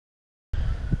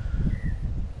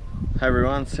Hey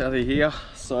everyone, Southie here.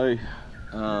 So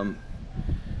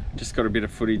just got a bit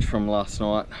of footage from last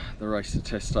night, the race to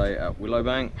test day at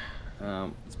Willowbank.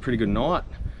 It's a pretty good night.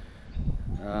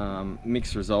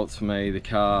 Mixed results for me. The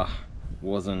car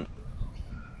wasn't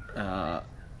it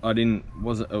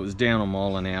was down a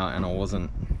mile an hour, and I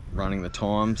wasn't running the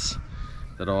times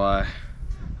that I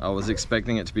was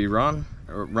expecting it to be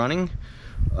running.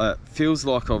 Feels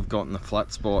like I've gotten the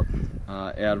flat spot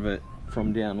out of it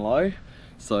from down low.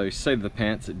 So seat of the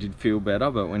pants, it did feel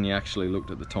better, but when you actually looked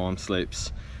at the time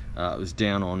slips, it was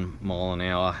down on mile an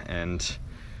hour, and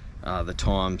the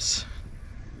times,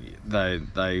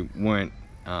 they weren't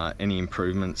any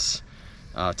improvements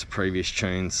to previous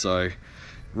tunes. So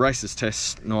races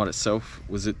test night itself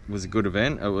was a good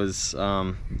event. It was sort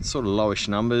of lowish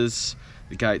numbers.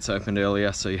 The gates opened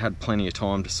earlier, so you had plenty of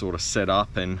time to sort of set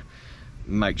up and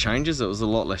make changes. It was a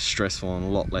lot less stressful and a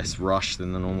lot less rush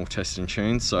than the normal testing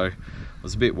tunes. So I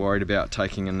was a bit worried about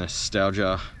taking a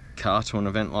nostalgia car to an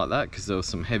event like that, because there were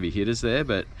some heavy hitters there,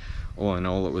 but all in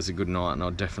all it was a good night, and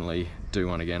I'd definitely do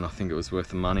one again. I think it was worth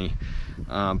the money.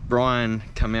 Brian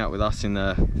came out with us in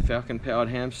the Falcon powered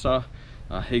hamster.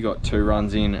 He got 2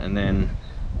 runs in, and then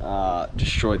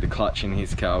destroyed the clutch in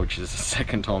his car, which is the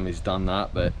second time he's done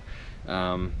that, but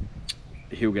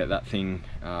he'll get that thing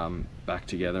back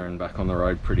together and back on the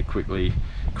road pretty quickly.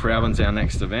 Crowburn's our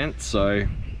next event, so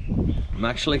I'm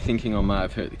actually thinking I may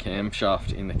have hurt the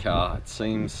camshaft in the car. It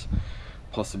seems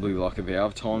possibly like a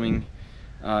valve timing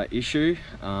issue,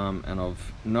 and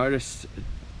I've noticed it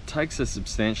takes a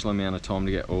substantial amount of time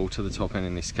to get oil to the top end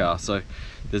in this car. So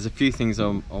there's a few things I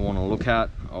want to look at.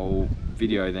 I'll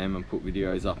video them and put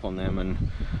videos up on them and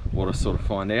what I sort of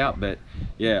find out. But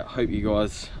yeah, hope you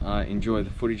guys enjoy the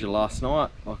footage of last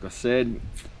night. Like I said,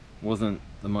 wasn't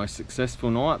the most successful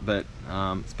night, but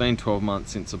it's been 12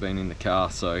 months since I've been in the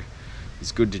car, so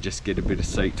it's good to just get a bit of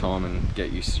seat time and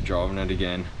get used to driving it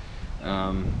again.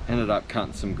 Ended up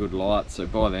cutting some good lights, so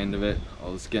by the end of it I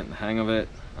was getting the hang of it.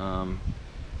 I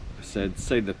said,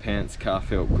 seat of the pants, car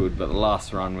felt good, but the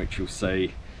last run, which you'll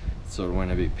see, sort of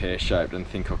went a bit pear-shaped, and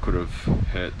think I could have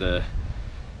hurt the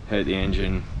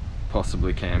engine,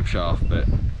 possibly camshaft. But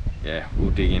yeah,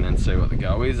 we'll dig in and see what the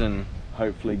go is, and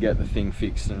hopefully get the thing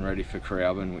fixed and ready for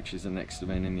Crowburn, which is the next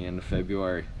event in the end of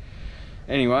February.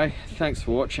 Anyway, thanks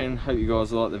for watching. Hope you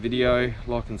guys like the video.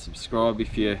 Like and subscribe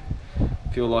if you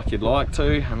feel like you'd like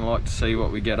to, and like to see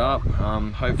what we get up.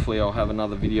 Hopefully I'll have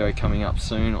another video coming up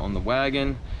soon on the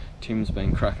wagon. Tim's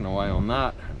been cracking away on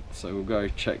that, so we'll go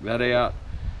check that out.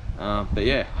 But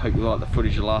yeah, hope you like the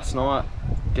footage of last night.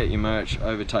 Get your merch,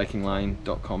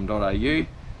 overtakinglane.com.au, and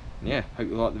yeah, hope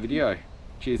you like the video.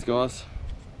 Cheers guys.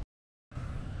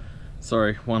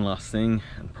 Sorry, one last thing,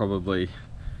 and probably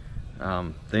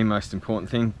the most important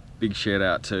thing. Big shout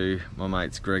out to my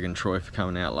mates Greg and Troy for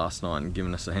coming out last night and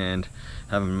giving us a hand.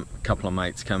 Having a couple of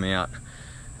mates come out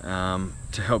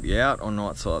to help you out on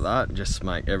nights like that just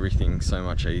make everything so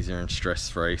much easier and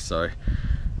stress-free. So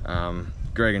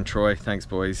Greg and Troy, thanks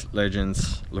boys,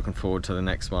 legends. Looking forward to the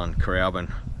next one,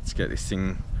 Crowburn. Let's get this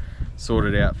thing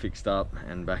sorted out, fixed up,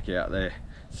 and back out there.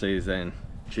 See you then.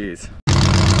 Cheers.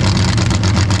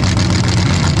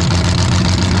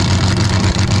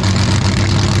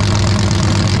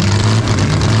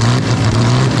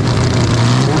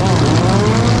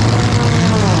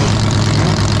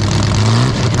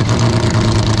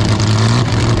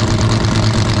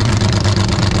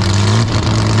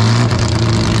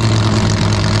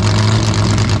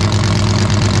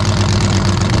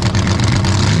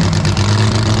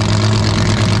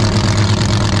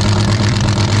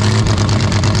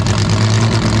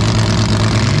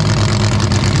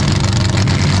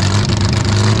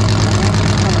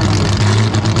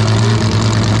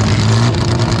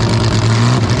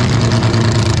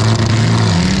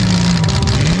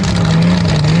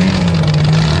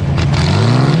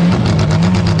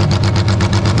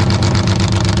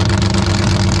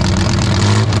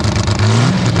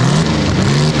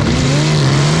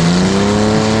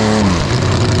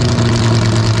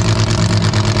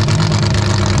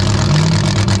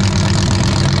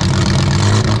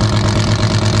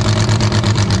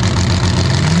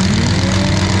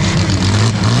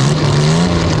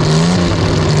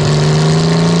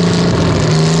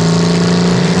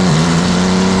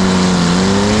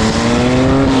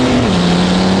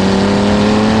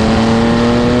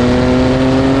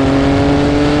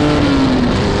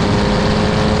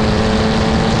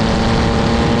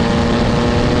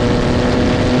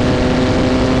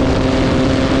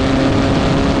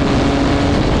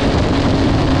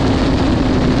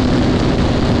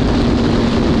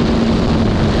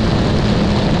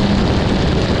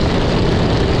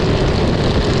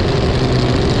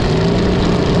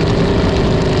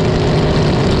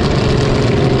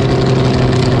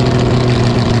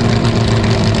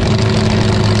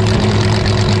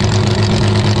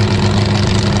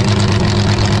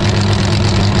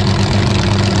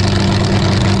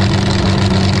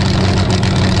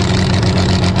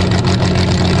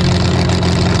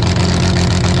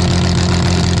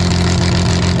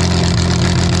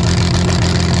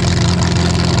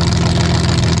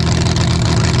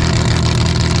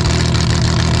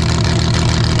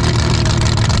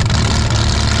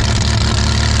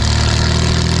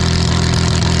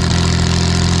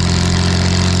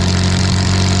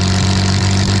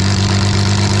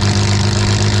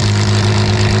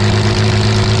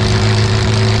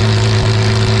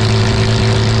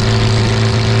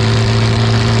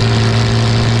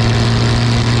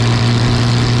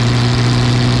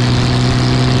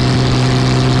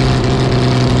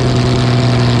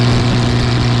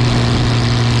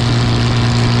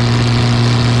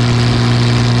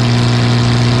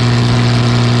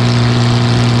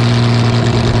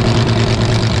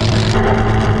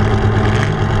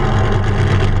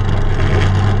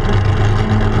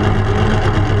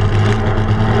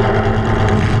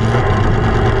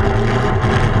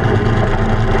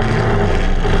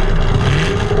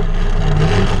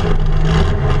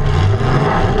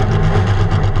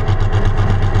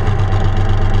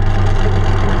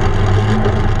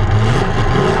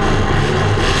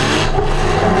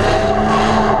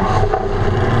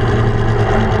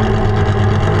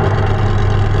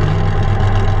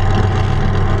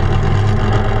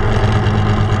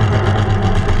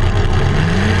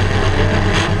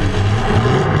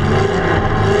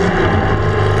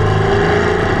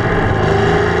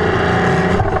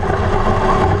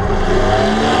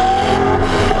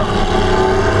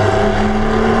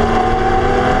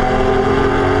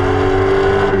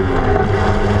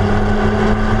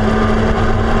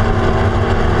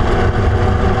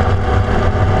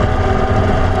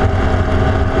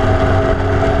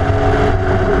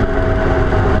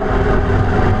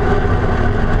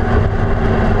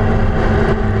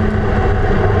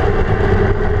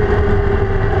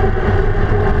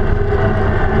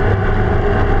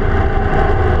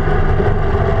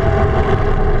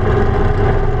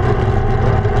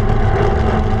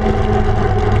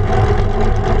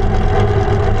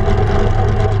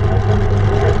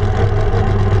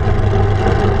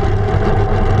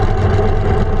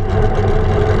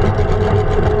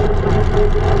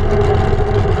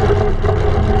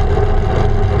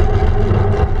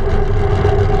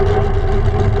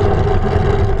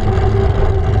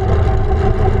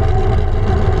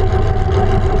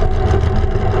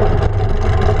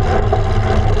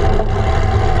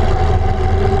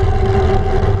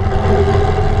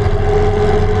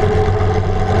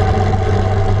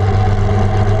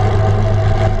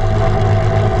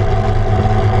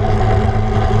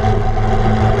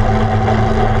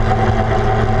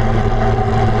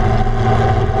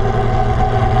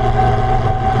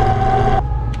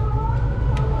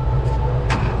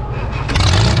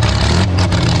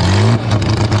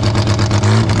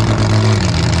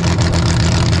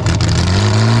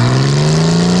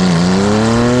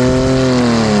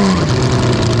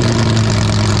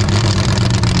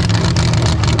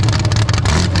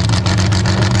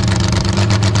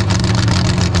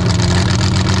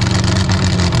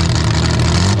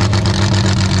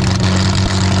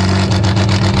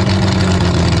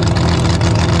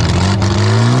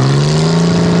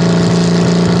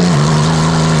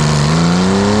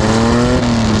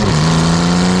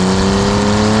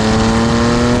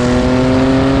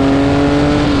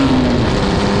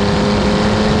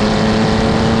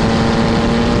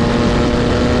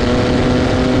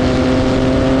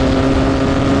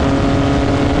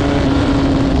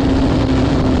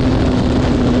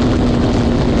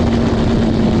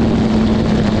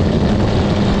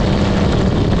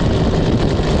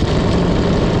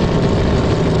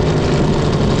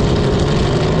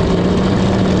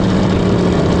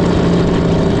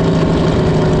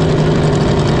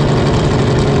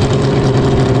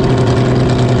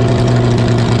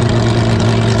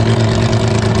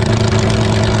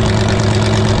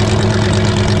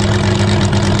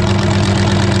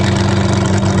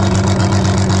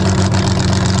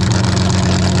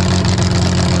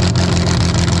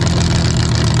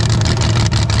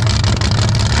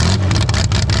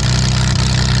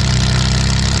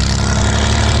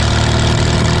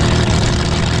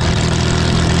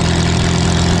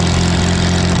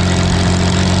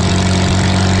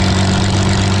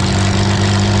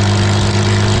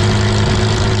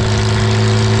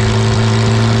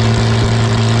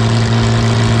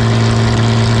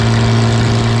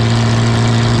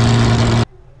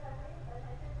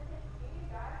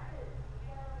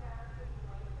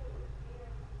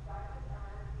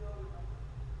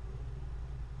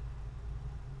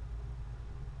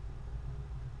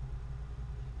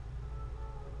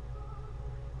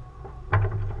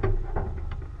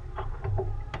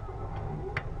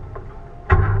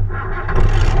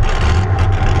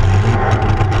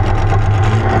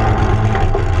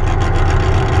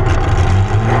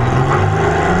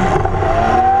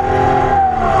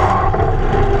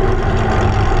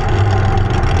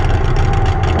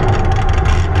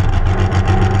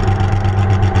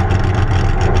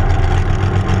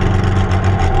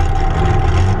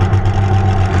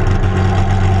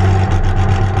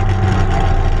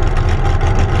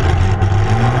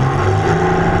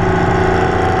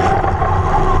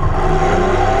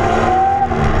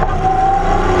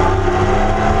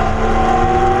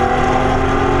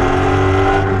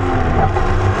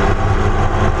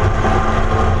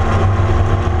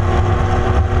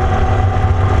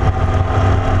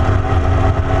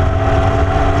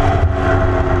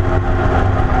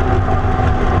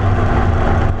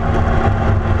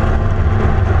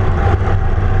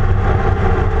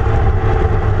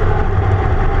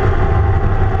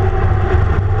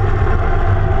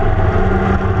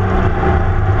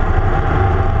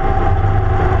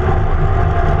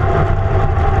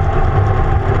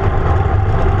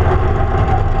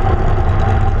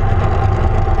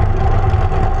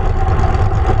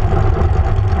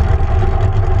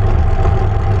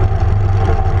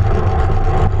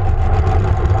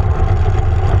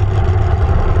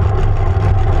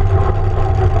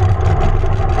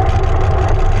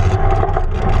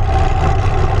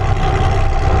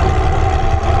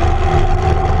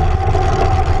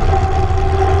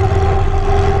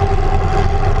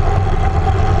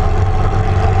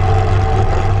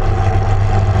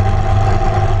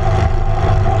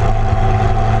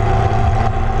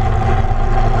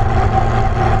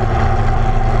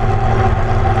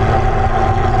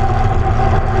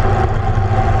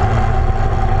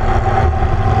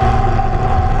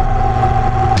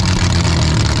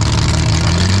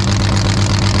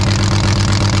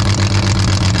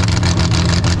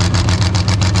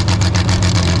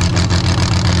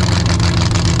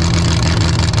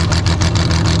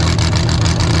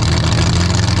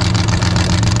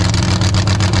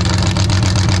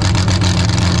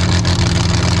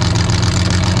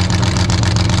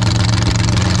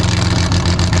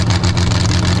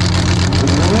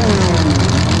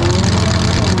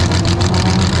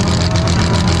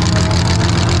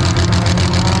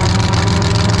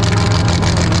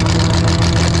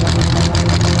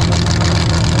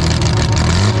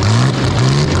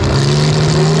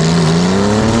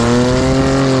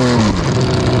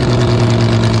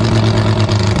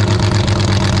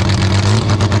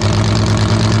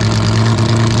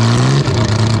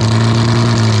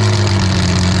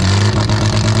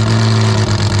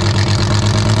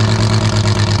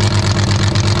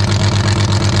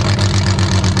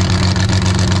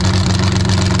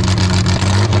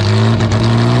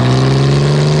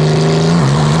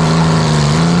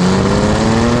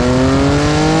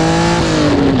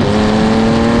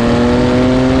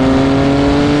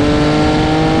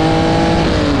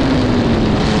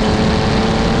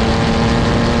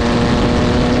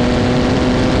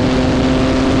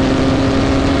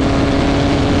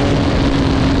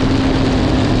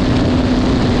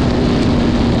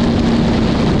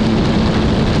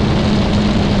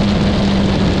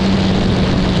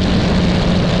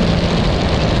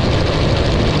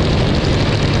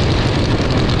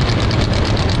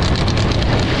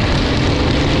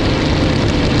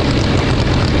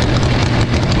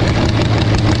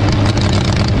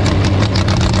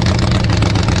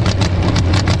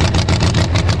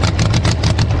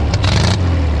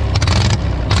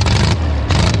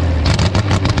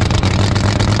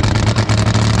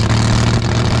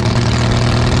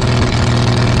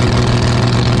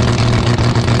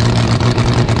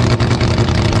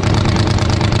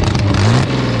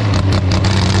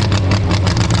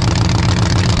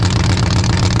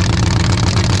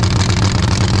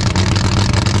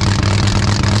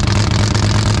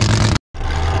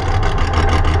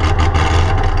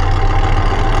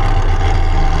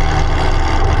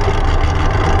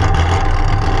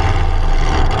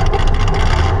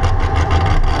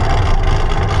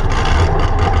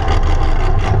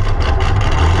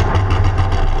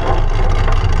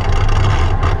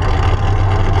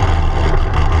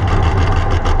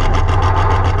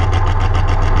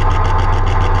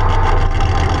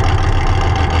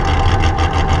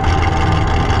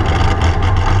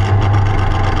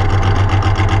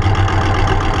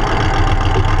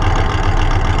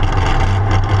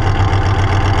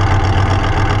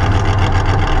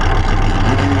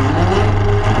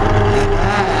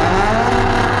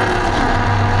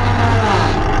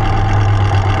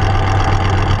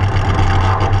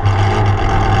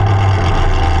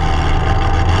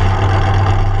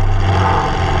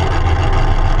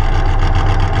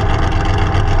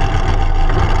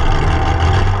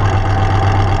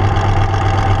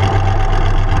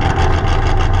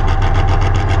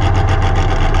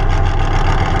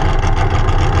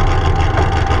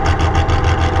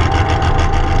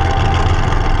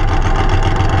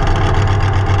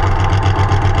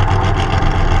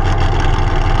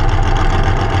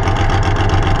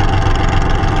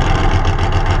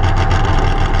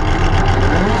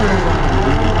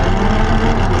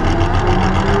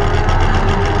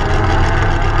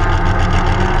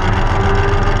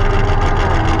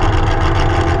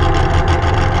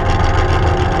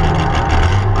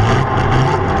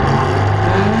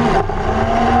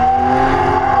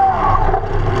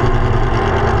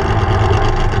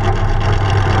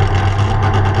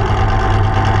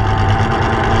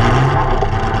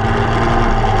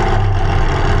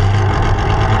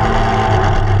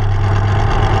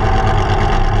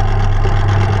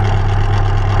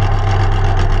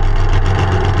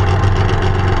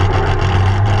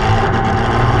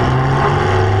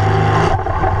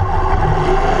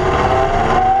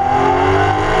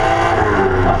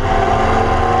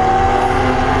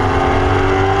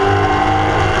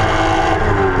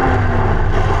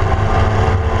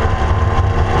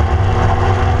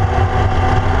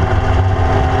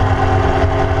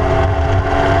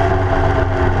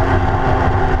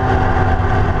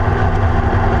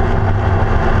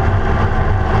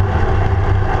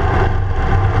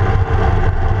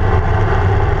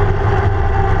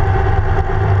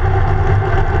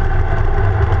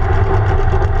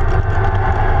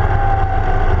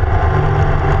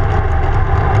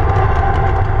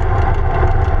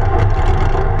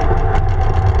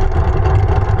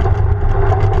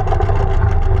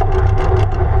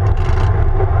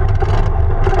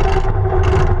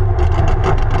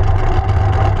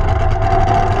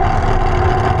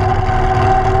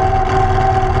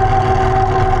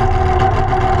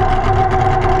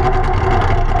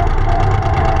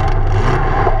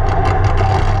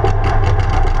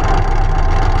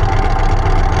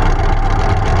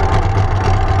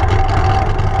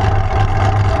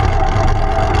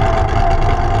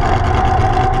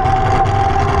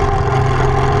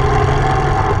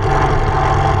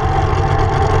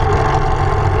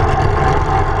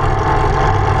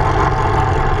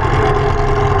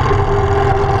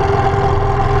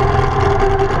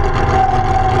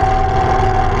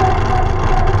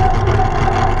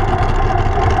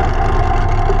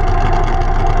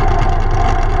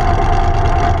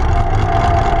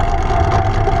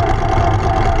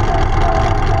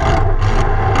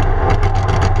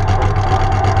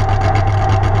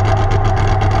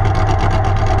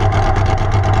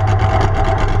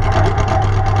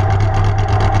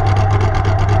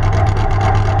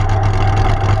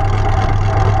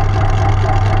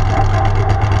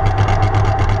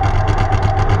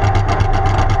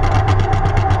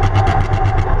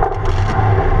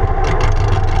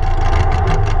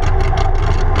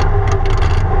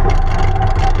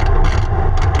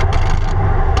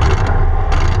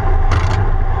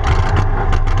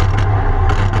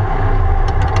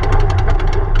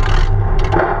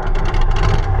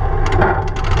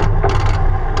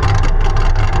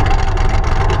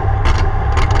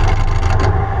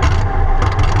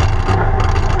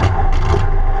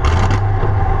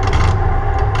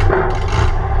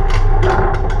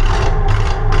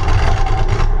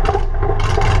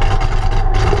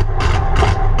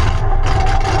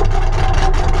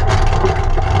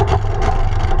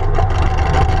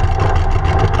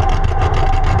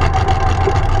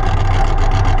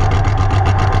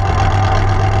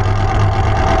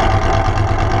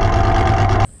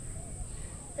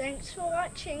 Thanks for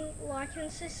watching, like and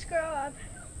subscribe.